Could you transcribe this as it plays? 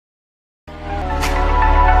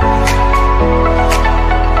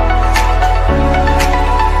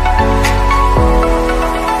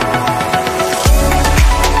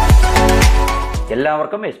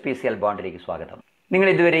എല്ലാവർക്കും SPCL ബോണ്ടിലേക്ക് സ്വാഗതം. നിങ്ങൾ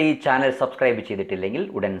ഇതുവരെ ഈ ചാനൽ സബ്സ്ക്രൈബ് ചെയ്തിട്ടില്ലെങ്കിൽ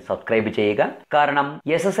ഉടൻ സബ്സ്ക്രൈബ് ചെയ്യുക. കാരണം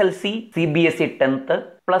SSLC, CBSE 10th,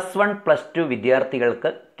 +1, +2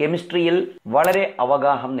 വിദ്യാർത്ഥികൾക്ക് കെമിസ്ട്രിയിൽ വളരെ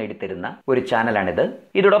അവഗാഹം നേടിത്തരുന്ന ഒരു ചാനലാണിത്.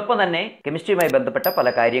 ഇതോടൊപ്പം തന്നെ കെമിസ്ട്രിയുമായി ബന്ധപ്പെട്ട പല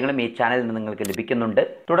കാര്യങ്ങളും ഈ ചാനലിൽ നിന്ന് നിങ്ങൾക്ക് ലഭിക്കുന്നുണ്ട്.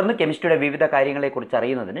 തുടർന്ന് കെമിസ്ട്രിയുടെ വിവിധ കാര്യങ്ങളെക്കുറിച്ച്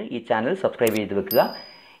അറിയുന്നതിന് ഈ ചാനൽ സബ്സ്ക്രൈബ് ചെയ്ത് വെക്കുക.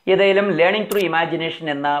 ഏതായാലും ലേണിംഗ് ത്രൂ ഇമാജിനേഷൻ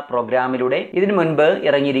എന്ന പ്രോഗ്രാമിലൂടെ ഇതിനു മുൻപ്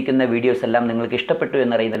ഇറങ്ങിയിരിക്കുന്ന വീഡിയോസ് എല്ലാം നിങ്ങൾക്ക് ഇഷ്ടപ്പെട്ടു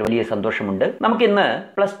എന്നറിയുന്നതിൽ വലിയ സന്തോഷമുണ്ട്. നമുക്കിന്ന്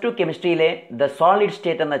 +2 കെമിസ്ട്രിയിലെ ദ സോളിഡ്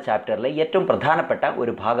സ്റ്റേറ്റ് എന്ന ചാപ്റ്ററിലെ ഏറ്റവും പ്രധാനപ്പെട്ട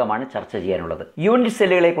ഒരു ഭാഗമാണ് ചർച്ച ചെയ്യാനുള്ളത്. യൂണിറ്റ്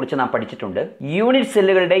സെല്ലുകളെ കുറിച്ച് നാം പഠിച്ചിട്ടുണ്ട്. യൂണിറ്റ്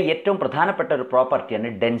സെല്ലുകളുടെ ഏറ്റവും പ്രധാനപ്പെട്ട ഒരു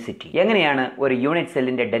പ്രോപ്പർട്ടിയാണ് ഡെൻസിറ്റി. എങ്ങനെയാണ് ഒരു യൂണിറ്റ്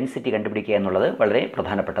സെല്ലിന്റെ ഡെൻസിറ്റി കണ്ടുപിടിക്കുക എന്നുള്ളത് വളരെ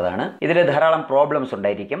പ്രധാനപ്പെട്ടതാണ്. ഇതിൽ ധാരാളം പ്രോബ്ലംസ്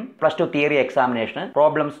ഉണ്ടായിരിക്കും. +2 തിയറി എക്സാമിനേഷന്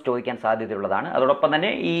പ്രോബ്ലംസ് ചോദിക്കാൻ സാധ്യതയുള്ളതാണ്. അതോടൊപ്പം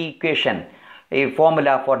തന്നെ ഈ ഇക്വേഷൻ, ഈ ഫോർമുല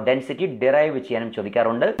ഫോർ ഡെൻസിറ്റി ഡിറൈവ് ചെയ്യാനും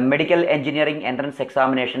ചോദിക്കാറുണ്ട്. മെഡിക്കൽ എഞ്ചിനീയറിംഗ് എൻട്രൻസ്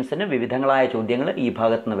എക്സാമിനേഷൻസിന് വിവിധങ്ങളായ ചോദ്യങ്ങൾ ഈ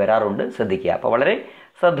ഭാഗത്ത് നിന്ന് വരാറുണ്ട്. ശ്രദ്ധിക്കുക. അപ്പോൾ വളരെ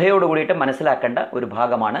ശ്രദ്ധയോടുകൂടിയിട്ട് മനസ്സിലാക്കേണ്ട ഒരു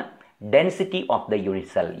ഭാഗമാണ് density of the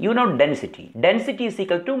unit cell. Density is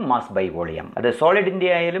equal to mass by volume. അത്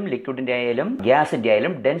സോളിഡിന്റെ ആയാലും ലിക്വിഡിന്റെ ആയാലും ഗ്യാസിന്റെ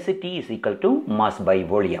ആയാലും density is equal to mass by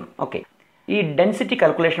volume. Okay, ഈ ഡെൻസിറ്റി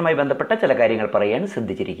കാൽക്കുലേഷനുമായി ബന്ധപ്പെട്ട ചില കാര്യങ്ങൾ പറയാൻ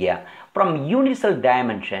ശ്രദ്ധിച്ചിരിക്കുക. From unit cell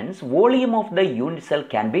dimensions volume of the unit cell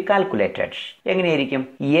can be calculated. എങ്ങനെയായിരിക്കും?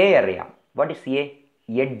 എ അറിയാം. What is A?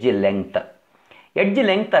 Edge length. Edge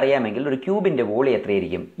length അറിയാമെങ്കിൽ ഒരു ക്യൂബിന്റെ വോളിയം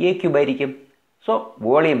എത്രയായിരിക്കും? എ ക്യൂബ് ആയിരിക്കും. So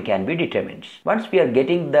volume can be determined. Once we are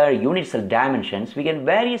getting the unit cell dimensions, we can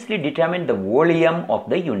variously determine the volume of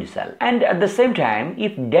the unit cell. And at the same time,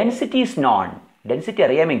 if density is known, density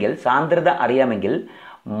അറിയാമെങ്കിൽ, സാന്ദ്രത അറിയാമെങ്കിൽ,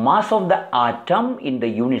 mass of the atom in the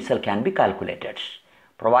unit cell can be calculated,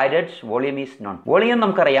 provided volume is known. Volume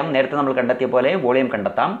നമുക്കറിയാം, നേരത്തെ നമ്മൾ കണ്ടെത്തിയ പോലെ volume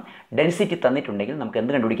കണ്ടെത്താം. Density തന്നിട്ടുണ്ടെങ്കിൽ നമുക്ക്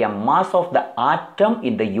എന്ത് കണ്ടുപിടിക്കാം? Mass of the atom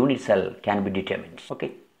in the unit cell can be determined. Okay,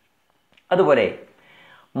 അതുപോലെ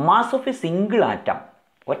mass of A single atom,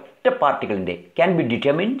 ഒറ്റ പാർട്ടിക്കിളിൻ്റെ, can be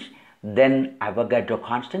determined. Then Avogadro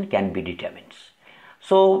constant can be determined.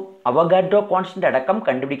 So Avogadro constant അടക്കം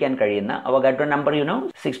കണ്ടുപിടിക്കാൻ കഴിയുന്ന അവഗാഡ്രോ നമ്പർ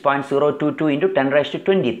 6.022 ×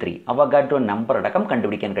 10⁻23 അവഗാഡ്രോ നമ്പർ അടക്കം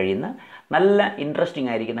കണ്ടുപിടിക്കാൻ കഴിയുന്ന നല്ല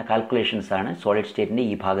interesting ആയിരിക്കുന്ന കാൽക്കുലേഷൻസ് ആണ് സോളിഡ് സ്റ്റേറ്റിൻ്റെ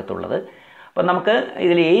ഈ ഭാഗത്തുള്ളത്. അപ്പം നമുക്ക്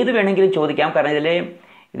ഇതിൽ ഏത് വേണമെങ്കിലും ചോദിക്കാം. കാരണം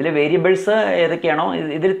ഇതിലെ വേരിയബിൾസ് ഏതൊക്കെയാണോ,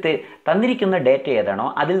 ഇതിൽ തന്നിരിക്കുന്ന ഡേറ്റ ഏതാണോ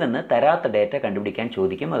അതിൽ നിന്ന് തരാത്ത ഡേറ്റ കണ്ടുപിടിക്കാൻ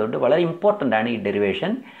ചോദിക്കും. അതുകൊണ്ട് വളരെ ഇമ്പോർട്ടൻ്റ് ആണ് ഈ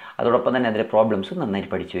ഡെറിവേഷൻ. അതോടൊപ്പം തന്നെ അതിലെ പ്രോബ്ലംസ് നന്നായിട്ട്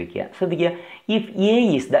പഠിച്ചു വയ്ക്കുക. ശ്രദ്ധിക്കുക. If A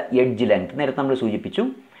is the edge length, നേരത്തെ നമ്മൾ സൂചിപ്പിച്ചു,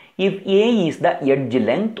 if A is the edge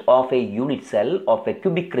length of A unit cell of A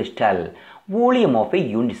cubic crystal, volume of A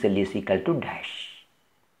unit cell is equal to dash.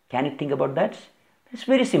 Can you think about that? It's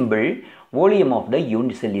very simple. Volume of the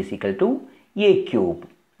unit cell is equal to A cube.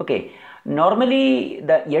 Okay, normally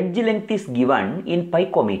the edge length is given in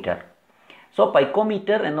picometer. So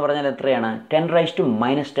picometer എന്ന് പറഞ്ഞാൽ എത്രയാണ്?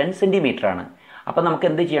 10⁻⁻10 centimetre ആണ്. അപ്പോൾ നമുക്ക്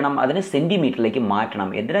എന്ത് ചെയ്യണം? അതിനെ സെൻറ്റിമീറ്ററിലേക്ക് മാറ്റണം.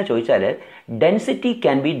 എന്തിനാ ചോദിച്ചാൽ density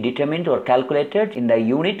can be determined or calculated in the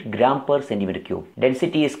unit gram per centimetre cube.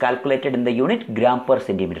 Density is calculated in the unit gram per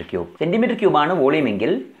centimetre cube. Centimetre ക്യൂബാണ് volume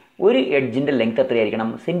എങ്കിൽ ഒരു എഡ്ജിൻ്റെ ലെങ്ത് എത്രയായിരിക്കണം?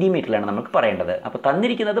 സെൻറ്റിമീറ്ററിലാണ് നമുക്ക് പറയേണ്ടത്. അപ്പോൾ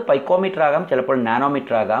തന്നിരിക്കുന്നത് പൈക്കോമീറ്റർ ആകാം, ചിലപ്പോൾ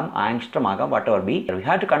നാനോമീറ്റർ ആകാം, ആങ്സ്ട്രം ആകാം, what ever B. We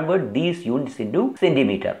have to convert these units into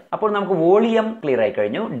centimetre. അപ്പോൾ നമുക്ക് വോളിയം ക്ലിയർ ആയി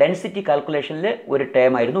കഴിഞ്ഞു. ഡെൻസിറ്റി കാൽക്കുലേഷനിൽ ഒരു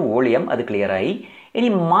ടേം ആയിരുന്നു വോളിയം, അത് ക്ലിയർ ആയി.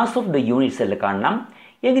 ഇനി mass of the unit cell കാണണം.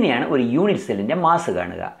 എങ്ങനെയാണ് ഒരു യൂണിറ്റ് സെല്ലിൻ്റെ മാസ്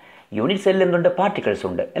കാണുക? യൂണിറ്റ് സെല്ലിൽ എന്തുണ്ട്? പാർട്ടിക്കിൾസ്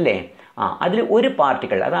ഉണ്ട് അല്ലേ? അതിൽ ഒരു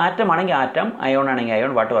പാർട്ടിക്കിൾ, അത് ആറ്റം ആണെങ്കിൽ ആറ്റം, അയോൺ ആണെങ്കിൽ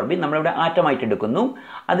അയോൺ, വാട്ട് എവർ ബി, നമ്മളിവിടെ ആറ്റമായിട്ട് എടുക്കുന്നു.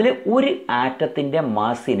 അതിൽ ഒരു ആറ്റത്തിൻ്റെ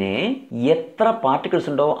മാസിനെ എത്ര പാർട്ടിക്കിൾസ്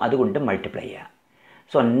ഉണ്ടോ അതുകൊണ്ട് മൾട്ടിപ്ലൈ ചെയ്യുക.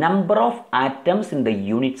 So number of atoms in the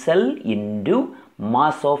unit cell into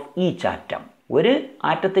mass of each atom. ഒരു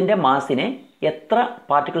ആറ്റത്തിൻ്റെ മാസിനെ എത്ര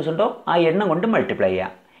പാർട്ടിക്കിൾസ് ഉണ്ടോ ആ എണ്ണം കൊണ്ട് മൾട്ടിപ്ലൈ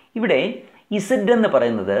ചെയ്യുക. ഇവിടെ ഇസഡ് എന്ന്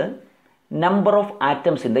പറയുന്നത് number of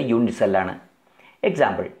atoms in the unit സെല്ലാണ്.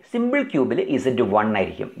 Example, simple ക്യൂബിൽ Z1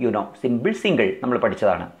 ആയിരിക്കും. സിമ്പിൾ സിംഗിൾ നമ്മൾ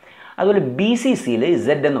പഠിച്ചതാണ്. അതുപോലെ BCCയിൽ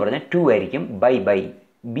Z എന്ന് പറഞ്ഞാൽ 2 ആയിരിക്കും. By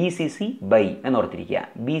BCC by എന്നോർത്തിരിക്കുക.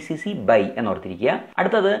 BCC by എന്നോർത്തിരിക്കുക.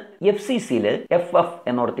 അടുത്തത് FCCയിൽ FF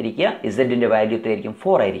എന്നോർത്തിരിക്കുക. Z-ന്റെ വാല്യൂ എത്രയായിരിക്കും?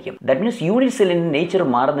 4 ആയിരിക്കും. ദാറ്റ് മീൻസ് യൂണിറ്റ് സെല്ലിൻ്റെ നേച്ചർ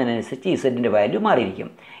മാറുന്നതിനനുസരിച്ച് Z-ന്റെ വാല്യൂ മാറിയിരിക്കും.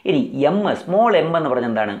 ഇനി സ്മോൾ m എന്ന്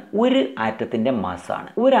പറഞ്ഞാൽ എന്താണ്? ഒരു ആറ്റത്തിൻ്റെ മാസ്സാണ്.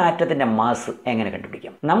 ഒരു ആറ്റത്തിൻ്റെ മാസ് എങ്ങനെ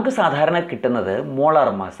കണ്ടുപിടിക്കാം? നമുക്ക് സാധാരണ കിട്ടുന്നത് മോളാർ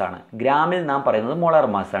മാസ്സാണ്. ഗ്രാമിൽ നാം പറയുന്നത് മോളാർ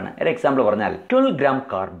മാസ്സാണ്. ഒരു എക്സാമ്പിൾ പറഞ്ഞാൽ 12 ഗ്രാം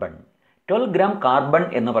കാർബൺ. 12 ഗ്രാം കാർബൺ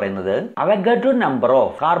എന്ന് പറയുന്നത് അവഗാഡ്രോ നമ്പർ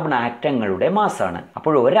ഓഫ് കാർബൺ ആറ്റങ്ങളുടെ മാസാണ്.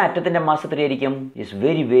 അപ്പോൾ ഒരു ആറ്റത്തിന്റെ മാസ് എത്രയായിരിക്കും? Is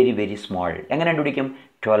very very very small. എങ്ങനെ കണ്ടുപിടിക്കും?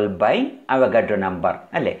 12 അവഗാഡ്രോ നമ്പർ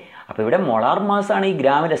അല്ലേ? അപ്പോൾ ഇവിടെ മോളാർ മാസ് ആണ് ഈ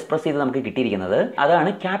ഗ്രാമിൽ എക്സ്പ്രസ് ചെയ്ത് നമുക്ക് കിട്ടിയിരിക്കുന്നത്.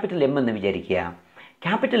 അതാണ് ക്യാപിറ്റൽ M എന്ന് വിചാരിക്കുക.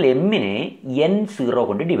 ക്യാപിറ്റൽ എമ്മിനെ N0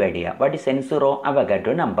 കൊണ്ട് ഡിവൈഡ് ചെയ്യുക. What is N0?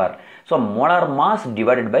 Avogadro number. So molar mass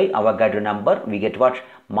divided by Avogadro number we get what?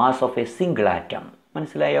 Mass of A single atom.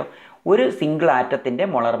 മനസ്സിലായോ? ഒരു സിംഗിൾ ആറ്റത്തിന്റെ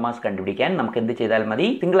മോളാർ മാസ് കണ്ടുപിടിക്കാൻ നമുക്ക് എന്ത് ചെയ്താൽ മതി?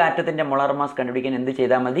 സിംഗിൾ ആറ്റത്തിന്റെ മോളാർ മാസ് കണ്ടുപിടിക്കാൻ എന്ത്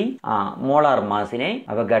ചെയ്താൽ മതി? മോളാർ മാസിനെ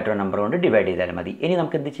അവഗാഡ്രോ നമ്പർ കൊണ്ട് ഡിവൈഡ് ചെയ്താൽ മതി. ഇനി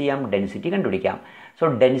നമുക്ക് എന്ത് ചെയ്യാം? ഡെൻസിറ്റി കണ്ടുപിടിക്കാം. So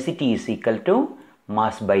density is equal to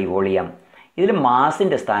mass by volume. ഇതിൽ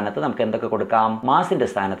മാസിന്റെ സ്ഥാനത്ത് നമുക്ക് എന്തൊക്കെ കൊടുക്കാം? മാസിന്റെ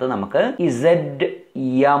സ്ഥാനത്ത് നമുക്ക്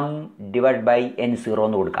Zm ഡിവൈഡ് ബൈ N0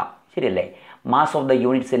 എന്ന് കൊടുക്കാം. ശരിയല്ലേ? Mass of the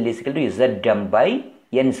unit cell is equal to Zm by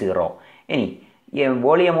N0. ഇനി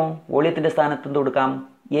വോളിയമോ? വോളിയത്തിന്റെ സ്ഥാനത്ത് എന്ത് കൊടുക്കാം?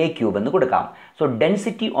 A cube എന്ന് കൊടുക്കാം. So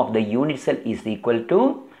density of the unit cell is equal to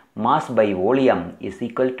mass by volume is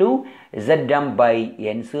equal to Zm by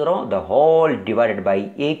N0 the whole divided by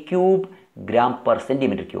A cube gram per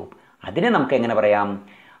centimetre cube. അതിനെ നമുക്ക് എങ്ങനെ പറയാം?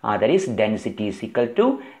 That is density is equal to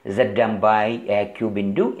Zm by A cube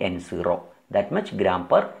into N0. That much gram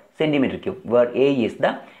per centimeter cube, where A is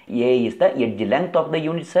the edge length of the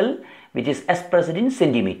unit cell, which is expressed in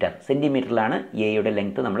centimeter. സെന്റിമീറ്ററിലാണ് എയുടെ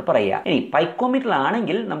length നമ്മൾ പറയുക. ഇനി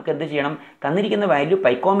പൈക്കോമീറ്ററിലാണെങ്കിൽ നമുക്ക് എന്ത് ചെയ്യണം? തന്നിരിക്കുന്ന value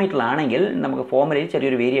പൈക്കോമീറ്ററിലാണെങ്കിൽ നമുക്ക് ഫോർമുലയിൽ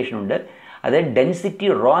ചെറിയൊരു വേരിയേഷൻ ഉണ്ട്. അത് density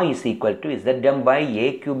raw is equal to Zm by A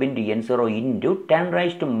cube into N0 into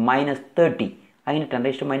 10⁻⁻30. അങ്ങനെ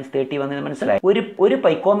 10⁻⁻30 വന്നത് മനസ്സിലായി. ഒരു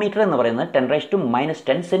പൈക്കോമീറ്റർ എന്ന് പറയുന്നത്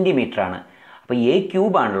 10⁻⁻10 സെന്റിമീറ്റർ ആണ്. അപ്പോൾ A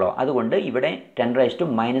ക്യൂബ് ആണല്ലോ, അതുകൊണ്ട് ഇവിടെ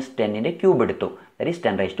 10⁻⁻10ന്റെ ക്യൂബ് എടുത്തു. That is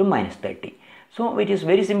 10⁻⁻30. So it is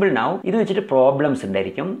very simple now. ഇത് വെച്ചിട്ട് പ്രോബ്ലംസ്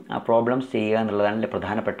ഉണ്ടായിരിക്കും. ആ പ്രോബ്ലംസ് ചെയ്യുക എന്നുള്ളതാണ്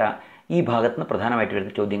പ്രധാനപ്പെട്ട ഈ ഭാഗത്ത് നിന്ന് പ്രധാനമായിട്ട്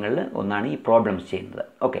വരുന്ന ചോദ്യങ്ങളിൽ ഒന്നാണ് ഈ പ്രോബ്ലംസ് ചെയ്യുന്നത്.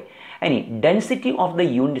 ഓക്കെ, ഇനി density of the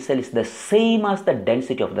unit cell is the same as the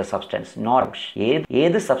density of the substance.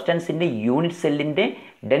 ഏത് സബ്സ്റ്റൻസിന്റെ യൂണിറ്റ് സെല്ലിന്റെ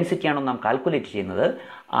ഡെൻസിറ്റി ആണോ നാം കാൽക്കുലേറ്റ് ചെയ്യുന്നത്,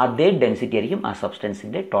 അതേ ഡെൻസിറ്റി ആയിരിക്കും ആ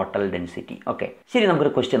സബ്സ്റ്റൻസിന്റെ ടോട്ടൽ ഡെൻസിറ്റി. ഓക്കെ, ശരി,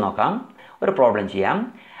 നമുക്കൊരു ക്വസ്റ്റ്യൻ നോക്കാം. ഒരു പ്രോബ്ലം ചെയ്യാം.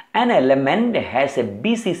 An element has a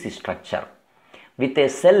BCC structure with a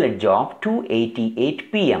cell edge of 288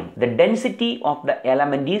 pm. The density of the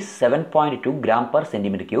element is 7.2 gram per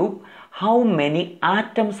centimeter cube. How many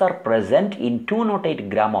atoms are present in 208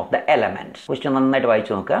 gram of the element? Question നന്നായിട്ട്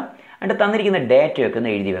വായിച്ചു നോക്കുക. എന്നിട്ട് തന്നിരിക്കുന്ന ഡേറ്റയൊക്കെ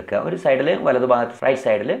ഒന്ന് എഴുതി വെക്കുക. ഒരു സൈഡിൽ വലതു ഭാഗത്ത് റൈറ്റ്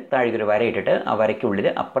സൈഡിൽ താഴെ ഒരു വര ഇട്ടിട്ട് ആ വരയ്ക്കുള്ളിൽ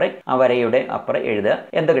ആ വരയുടെ അപ്പുറം എഴുതുക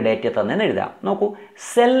എന്തൊക്കെ ഡേറ്റ തന്നെന്ന് എഴുതാം. നോക്കൂ,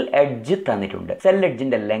 സെൽ എഡ്ജ് തന്നിട്ടുണ്ട്. Cell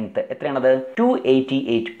എഡ്ജിന്റെ length എത്രയാണത്?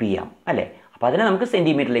 288 pm അല്ലേ? അപ്പോൾ അതിനെ നമുക്ക്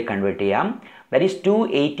സെന്റിമീറ്ററിലേക്ക് കൺവേർട്ട് ചെയ്യാം. That is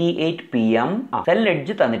 288 pm. Cell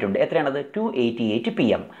edge തന്നിട്ടുണ്ട്. എത്രയാണത്? 288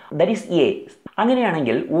 pm. That is A.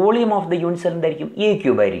 അങ്ങനെയാണെങ്കിൽ volume of the unit cell എന്തായിരിക്കും? A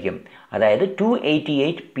ക്യൂബ് ആയിരിക്കും. അതായത്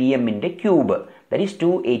 288 pmന്റെ cube, that is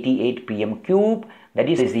 288 pm cube,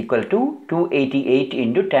 that is equal to 288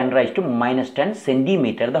 into 10⁻⁻10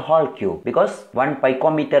 centimeter the whole cube, because 1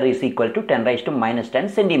 picometer is equal to 10⁻⁻10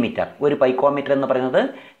 centimeter. ഒരു picometre എന്ന് പറയുന്നത്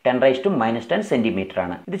 10⁻⁻10 centimetre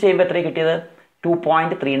ആണ്. ഇത് ചെയ്യുമ്പോൾ എത്ര കിട്ടിയത്?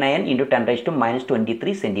 2.39 into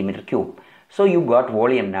 10⁻23 centimeter cube. So you got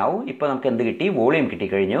volume now. ഇപ്പോൾ നമുക്ക് എന്ത് കിട്ടി? വോളിയം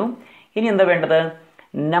കിട്ടിക്കഴിഞ്ഞു. ഇനി എന്താ വേണ്ടത്?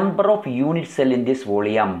 Number of unit cell in this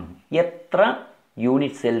volume. എത്ര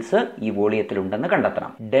യൂണിറ്റ് സെൽസ് ഈ വോളിയത്തിലുണ്ടെന്ന്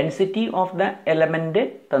കണ്ടെത്തണം. ഡെൻസിറ്റി ഓഫ് ദ എലമെന്റ്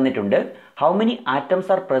തന്നിട്ടുണ്ട്. How many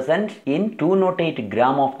atoms are present in 208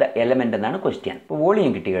 gram of the element എന്നാണ് ക്വസ്റ്റ്യൻ. ഇപ്പോൾ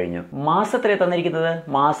വോളിയം കിട്ടിക്കഴിഞ്ഞു. മാസ് എത്രയാണ് തന്നിരിക്കുന്നത്?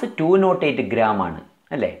 മാസ് 208 gram ആണ്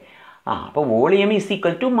അല്ലേ? അപ്പോൾ volume is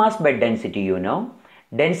equal to mass by density. You know,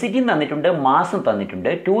 ഡെൻസിറ്റിയും തന്നിട്ടുണ്ട്, മാസും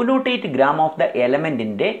തന്നിട്ടുണ്ട്. 208 gram ഓഫ് ദ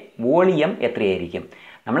എലമെന്റിന്റെ വോളിയം എത്രയായിരിക്കും?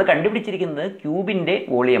 നമ്മൾ കണ്ടുപിടിച്ചിരിക്കുന്നത് ക്യൂബിന്റെ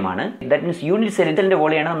വോളിയമാണ്. ദാറ്റ് മീൻസ് യൂണിറ്റ് സെല്ലിന്റെ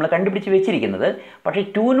വോളിയമാണ് നമ്മൾ കണ്ടുപിടിച്ച് വെച്ചിരിക്കുന്നത്. പക്ഷേ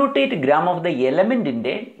 208 gram ഓഫ് ദ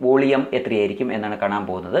എലമെന്റിന്റെ വോളിയം എത്രയായിരിക്കും എന്നാണ് കാണാൻ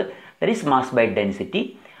പോകുന്നത്. That is mass by density.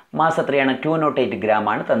 Mass എത്രയാണ്? 208 gram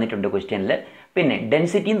ആണ് തന്നിട്ടുണ്ട് ക്വസ്റ്റ്യനിൽ. പിന്നെ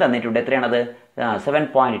ഡെൻസിറ്റിയും തന്നിട്ടുണ്ട്. എത്രയാണത്?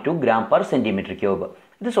 7.2 gram per centimeter cube.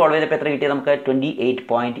 ഇത് സോൾവ് ചെയ്തപ്പോൾ എത്ര കിട്ടിയത് നമുക്ക്?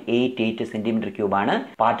 28.88 സെന്റിമീറ്റർ ക്യൂബ് ആണ്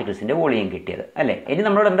പാർട്ടിക്കിൾസിന്റെ വോളിയം കിട്ടിയത് അല്ലേ? ഇനി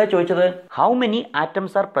നമ്മളോട് എന്താ ചോദിച്ചത്? How many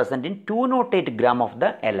atoms are present in 208 gram of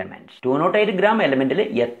the element. 208 gram എലമെന്റിൽ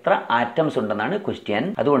എത്ര ആറ്റംസ് ഉണ്ടെന്നാണ് ക്വസ്റ്റ്യൻ.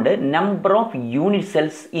 അതുകൊണ്ട് number of unit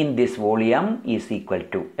cells in this volume is equal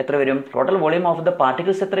to എത്ര വരും? Total volume of the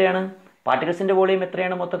particles എത്രയാണ്? പാർട്ടിക്കിൾസിന്റെ വോളിയം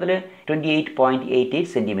എത്രയാണ് മൊത്തത്തിൽ? 28.88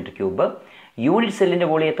 സെന്റിമീറ്റർ ക്യൂബ്. യൂണിറ്റ് സെല്ലിന്റെ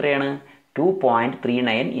volume എത്രയാണ്?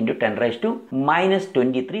 2.39 into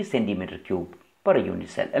 10⁻⁻23 centimeter cube per unit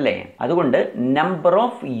cell അല്ലേ? അതുകൊണ്ട് number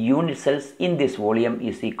of unit cells in this volume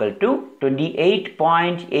is equal to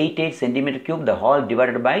 28.88 centimeter cube the whole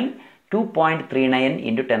divided by 2.39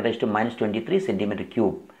 into 10⁻⁻23 centimeter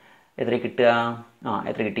cube. എത്ര കിട്ടുക?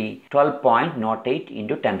 എത്ര കിട്ടി? 12.08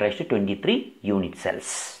 into 10⁻23 യൂണിറ്റ്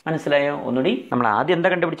സെൽസ്. മനസ്സിലായോ? ഒന്നുകൂടി, നമ്മൾ ആദ്യം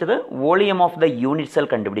എന്താ കണ്ടുപിടിച്ചത്? Volume of the unit cell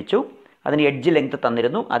കണ്ടുപിടിച്ചു. അതിന് എഡ്ജ് ലെങ്ത്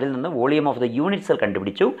തന്നിരുന്നു, അതിൽ നിന്ന് volume of the unit cell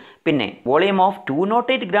കണ്ടുപിടിച്ചു. പിന്നെ വോളിയം ഓഫ്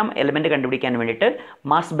 208 ഗ്രാം എലമെൻറ്റ് കണ്ടുപിടിക്കാൻ വേണ്ടിയിട്ട്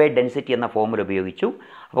മാസ് ബൈ ഡെൻസിറ്റി എന്ന ഫോമുല ഉപയോഗിച്ചു.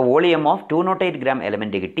 അപ്പോൾ വോളിയം ഓഫ് 208 ഗ്രാം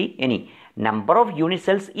എലമെൻറ്റ് കിട്ടി. ഇനി number of unit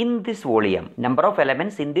cells in this volume, number of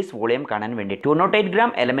elements in this volume കാണാൻ വേണ്ടി 208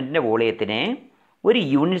 ഗ്രാം എലമെൻറ്റിൻ്റെ വോളിയത്തിനെ ഒരു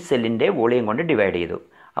യൂണിറ്റ് സെല്ലിൻ്റെ വോളിയം കൊണ്ട് ഡിവൈഡ് ചെയ്തു.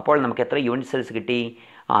 അപ്പോൾ നമുക്ക് എത്ര യൂണിറ്റ് സെൽസ് കിട്ടി?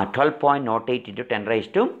 12.08 ×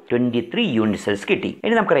 10⁻23 യൂണിറ്റ് സെൽസ് കിട്ടി.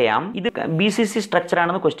 ഇനി നമുക്കറിയാം ഇത് BCC സ്ട്രക്ചർ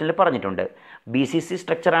ആണെന്ന് ക്വസ്റ്റ്യനിൽ പറഞ്ഞിട്ടുണ്ട്. BCC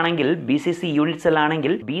സ്ട്രക്ചർ ആണെങ്കിൽ, BCC യൂണിറ്റ് സെൽ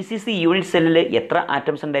ആണെങ്കിൽ BCC യൂണിറ്റ് സെല്ലിൽ എത്ര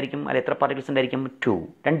ആറ്റംസ് ഉണ്ടായിരിക്കും, അല്ല എത്ര പാർട്ടിക്കിൾസ് ഉണ്ടായിരിക്കും?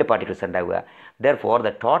 2 പാർട്ടിക്കിൾസ് ഉണ്ടാവുക. Therefore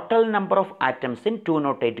the total number of atoms in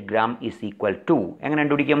 208 gram is equal to, എങ്ങനെ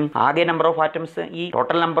കണ്ടുപിടിക്കും? ആകെ നമ്പർ ഓഫ് ആറ്റംസ്, ഈ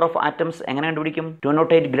ടോട്ടൽ നമ്പർ ഓഫ് ആറ്റംസ് എങ്ങനെ കണ്ടുപിടിക്കും?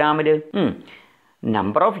 208 ഗ്രാമിൽ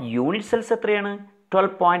നമ്പർ ഓഫ് യൂണിറ്റ് സെൽസ് എത്രയാണ്?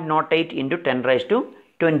 12.08 ×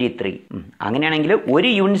 10⁻23. അങ്ങനെയാണെങ്കിൽ ഒരു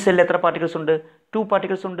യൂണിറ്റ് സെല്ലിൽ എത്ര പാർട്ടിക്കിൾസ് ഉണ്ട്? 2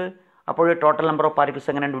 പാർട്ടിക്കിൾസ് ഉണ്ട്. അപ്പോൾ ടോട്ടൽ നമ്പർ ഓഫ് പാർട്ടിക്കിൾസ്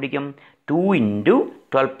എങ്ങനെ കണ്ടുപിടിക്കും? 2 ×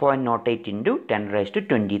 12.08 ×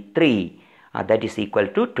 10⁻23. That is equal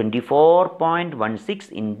to 24.16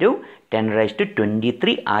 ×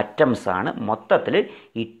 10⁻23 atoms ആണ് മൊത്തത്തിൽ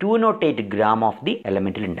ഈ 208 ഗ്രാം ഓഫ് ദി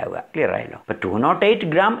എലമെൻറ്റിൽ ഉണ്ടാവുക. ക്ലിയർ ആയല്ലോ? അപ്പോൾ 208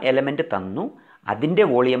 ഗ്രാം എലമെൻറ്റ് തന്നു, അതിൻ്റെ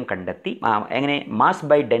വോളിയം കണ്ടെത്തി. എങ്ങനെ? മാസ്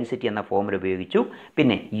ബൈ ഡെൻസിറ്റി എന്ന ഫോമുല ഉപയോഗിച്ചു.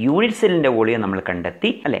 പിന്നെ യൂണിറ്റ് സെല്ലിൻ്റെ വോളിയം നമ്മൾ കണ്ടെത്തി,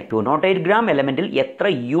 അല്ലേ? 208 ഗ്രാം എലമെൻറ്റിൽ എത്ര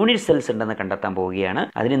യൂണിറ്റ് സെൽസ് ഉണ്ടെന്ന് കണ്ടെത്താൻ പോവുകയാണ്.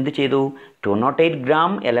 അതിനെന്ത് ചെയ്തു? 208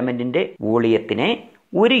 ഗ്രാം എലമെൻറ്റിൻ്റെ വോളിയത്തിനെ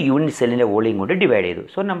ഒരു യൂണിറ്റ് സെല്ലിൻ്റെ വോളിയം കൊണ്ട് ഡിവൈഡ് ചെയ്തു.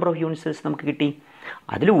 So number of unit cells നമുക്ക് കിട്ടി.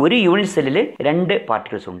 അതിൽ ഒരു യൂണിറ്റ് സെല്ലിൽ 2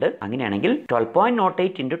 പാർട്ടിക്കിൾസ് ഉണ്ട്. അങ്ങനെയാണെങ്കിൽ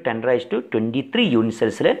 12.08 × 10⁻23 യൂണിറ്റ്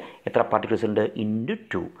സെൽസിൽ എത്ര പാർട്ടിക്കിൾസ് ഉണ്ട്? ×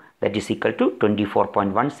 2. That is equal to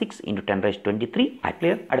 24.16 × 10⁻23.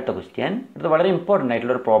 Clear? അടുത്ത ക്വസ്റ്റ്യൻ, ഇത് വളരെ ഇമ്പോർട്ടൻ്റ്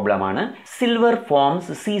ആയിട്ടുള്ള ഒരു പ്രോബ്ലമാണ്. Silver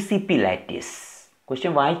forms CCP lattice.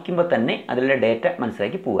 Question വായിക്കുമ്പോൾ തന്നെ അതിലുള്ള ഡേറ്റ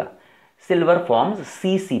മനസ്സിലാക്കി പോവുക. Silver forms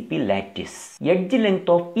CCP lattice. Edge length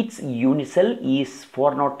of its unit cell is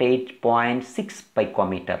 408.6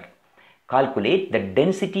 picometer. Calculate the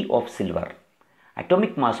density of silver.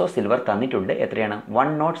 Atomic mass of silver തന്നിട്ടുണ്ട്. എത്രയാണ്?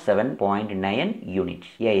 107.9 യൂണിറ്റ്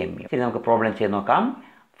AMU. ശരി, നമുക്ക് പ്രോബ്ലം ചെയ്ത് നോക്കാം.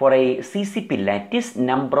 For a CCP lattice,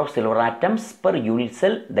 number of silver atoms per unit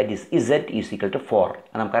cell, that is Z, is equal to 4.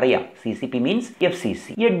 നമുക്കറിയാം CCP means FCC.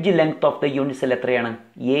 Edge length of the unit cell എത്രയാണ്?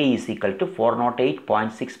 A is equal to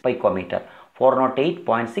 408.6 picometer.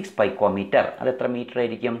 408.6 picometer. അത് എത്ര metre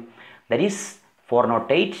ആയിരിക്കും? That is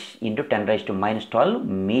 408 × 10⁻12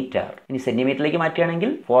 metre. ഇനി സെന്റിമീറ്ററിലേക്ക്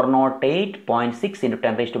മാറ്റുകയാണെങ്കിൽ 408.6 ×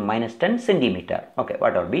 10⁻10 centimetre. Okay,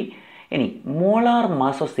 what or B. ഇനി molar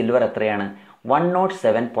mass of silver എത്രയാണ്?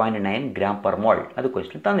 107.9 gram per mole. അത്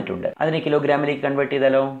question തന്നിട്ടുണ്ട്. അതിനെ കിലോഗ്രാമിലേക്ക് കൺവേർട്ട്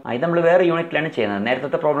ചെയ്താലോ? ഇത് നമ്മൾ വേറെ യൂണിറ്റിലാണ് ചെയ്യുന്നത്.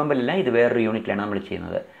 നേരത്തെ പ്രോബ്ലം പോലെയല്ല, ഇത് വേറൊരു യൂണിറ്റിലാണ് നമ്മൾ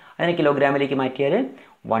ചെയ്യുന്നത്. അതിനെ കിലോഗ്രാമിലേക്ക് മാറ്റിയാൽ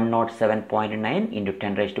 107.9 ×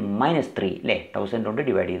 10⁻3 അല്ലേ? 1000 കൊണ്ട്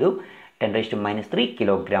ഡിവൈഡ് ചെയ്തു. 10⁻3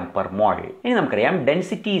 കിലോഗ്രാം പെർ മോൾ. ഇനി നമുക്കറിയാം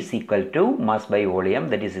density is equal to mass by volume,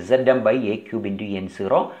 that is ZM/A³ ×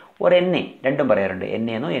 N0 or NA. രണ്ടും പറയാറുണ്ട്.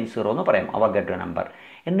 NA എന്നോ N0 എന്നോ പറയാം. Avogadro number.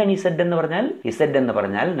 എന്താണ് Z എന്ന് പറഞ്ഞാൽ? Z എന്ന്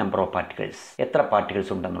പറഞ്ഞാൽ നമ്പർ ഓഫ് പാർട്ടിക്കിൾസ്, എത്ര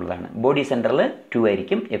പാർട്ടിക്കിൾസ് ഉണ്ടെന്നുള്ളതാണ്. ബോഡി സെൻറ്ററിൽ 2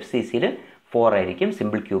 ആയിരിക്കും, FCCയിൽ 4 ആയിരിക്കും,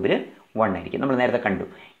 സിമ്പിൾ ക്യൂബിൽ 1 ആയിരിക്കും. നമ്മൾ നേരത്തെ കണ്ടു.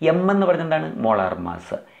 M എന്ന് പറഞ്ഞാൽ എന്താണ്? Molar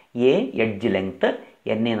mass. A edge length,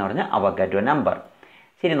 NA എന്ന് പറഞ്ഞാൽ അവഗാഡ്രോ നമ്പർ.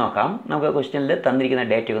 ശരി, നോക്കാം. നമുക്ക് ക്വസ്റ്റ്യനിൽ തന്നിരിക്കുന്ന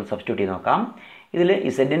ഡേറ്റ ഒന്ന് സബ്സ്റ്റിറ്റ്യൂട്ട് ചെയ്ത് നോക്കാം. ഇതിൽ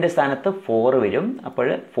ഇസഡിൻ്റെ സ്ഥാനത്ത് 4 വരും. അപ്പോൾ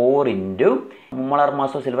 4 × മോളാർ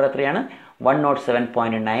മാസ് ഓഫ് സിൽവർ എത്രയാണ്?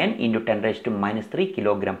 107.9 × 10⁻3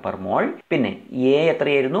 കിലോഗ്രാം പെർ മോൾ. പിന്നെ എ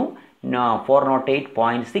എത്രയായിരുന്നു?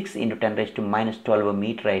 408.6 × 10⁻12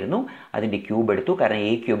 മീറ്റർ ആയിരുന്നു. അതിൻ്റെ ക്യൂബ് എടുത്തു, കാരണം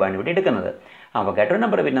A³ ആണ് ഇവിടെ എടുക്കുന്നത്. അവഗാഡ്രോ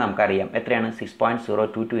നമ്പർ പിന്നെ നമുക്കറിയാം എത്രയാണ്?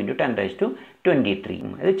 6.022 × 10⁻23.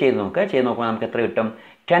 ഇത് ചെയ്ത് നോക്കുക. ചെയ്ത് നോക്കുമ്പോൾ നമുക്ക് എത്ര കിട്ടും?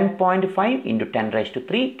 10.5 ×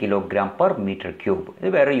 10⁻3 കിലോഗ്രാം പെർ മീറ്റർ ക്യൂബ്. ഇത്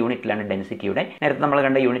വേറെ യൂണിറ്റിലാണ് ഡെൻസിറ്റിയുടെ. നേരത്തെ നമ്മൾ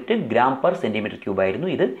കണ്ട unit gram per centimetre cube ആയിരുന്നു.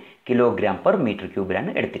 ഇത് കിലോഗ്രാം പെർ മീറ്റർ ക്യൂബിലാണ്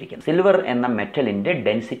എടുത്തിരിക്കുന്നത്. സിൽവർ എന്ന മെറ്റലിൻ്റെ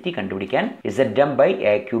ഡെൻസിറ്റി കണ്ടുപിടിക്കാൻ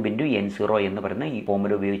ZM/A³ × N0 എന്ന് പറയുന്ന ഈ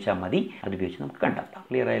ഫോമുല ഉപയോഗിച്ചാൽ മതി. അത് ഉപയോഗിച്ച് നമുക്ക് കണ്ടെത്താം.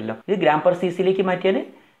 ക്ലിയർ ആയല്ലോ? ഇത് ഗ്രാം പെർ CCയിലേക്ക് മാറ്റിയാൽ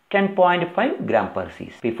 10.5 ഗ്രാം പെർ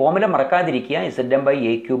CC. ഈ ഫോമുല മറക്കാതിരിക്കുക.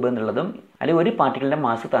 ZM/A³ എന്നുള്ളതും അല്ലെങ്കിൽ ഒരു പാർട്ടിക്കിളിൻ്റെ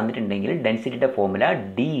മാസ് തന്നിട്ടുണ്ടെങ്കിൽ ഡെൻസിറ്റിയുടെ formula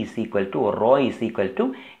D is equal to or rho is equal to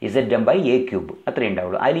ZM/A³. അത്രയേ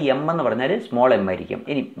ഉണ്ടാവുള്ളൂ. അതിൽ M എന്ന് പറഞ്ഞാൽ സ്മോൾ m ആയിരിക്കും.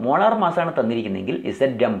 ഇനി മോളാർ മാസാണ് തന്നിരിക്കുന്നതെങ്കിൽ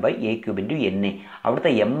ZM/A³ × NA.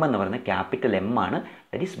 അവിടുത്തെ M എന്ന് പറയുന്നത് ക്യാപിറ്റൽ M ആണ്.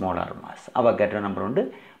 That is molar mass. Avogadro number കൊണ്ട്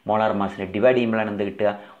മോളാർ മാസിനെ ഡിവൈഡ് ചെയ്യുമ്പോഴാണ് എന്ത് കിട്ടുക?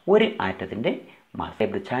 ഒരു ആറ്റത്തിൻ്റെ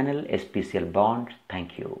mass. Channel SPCL Bond.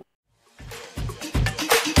 Thank you.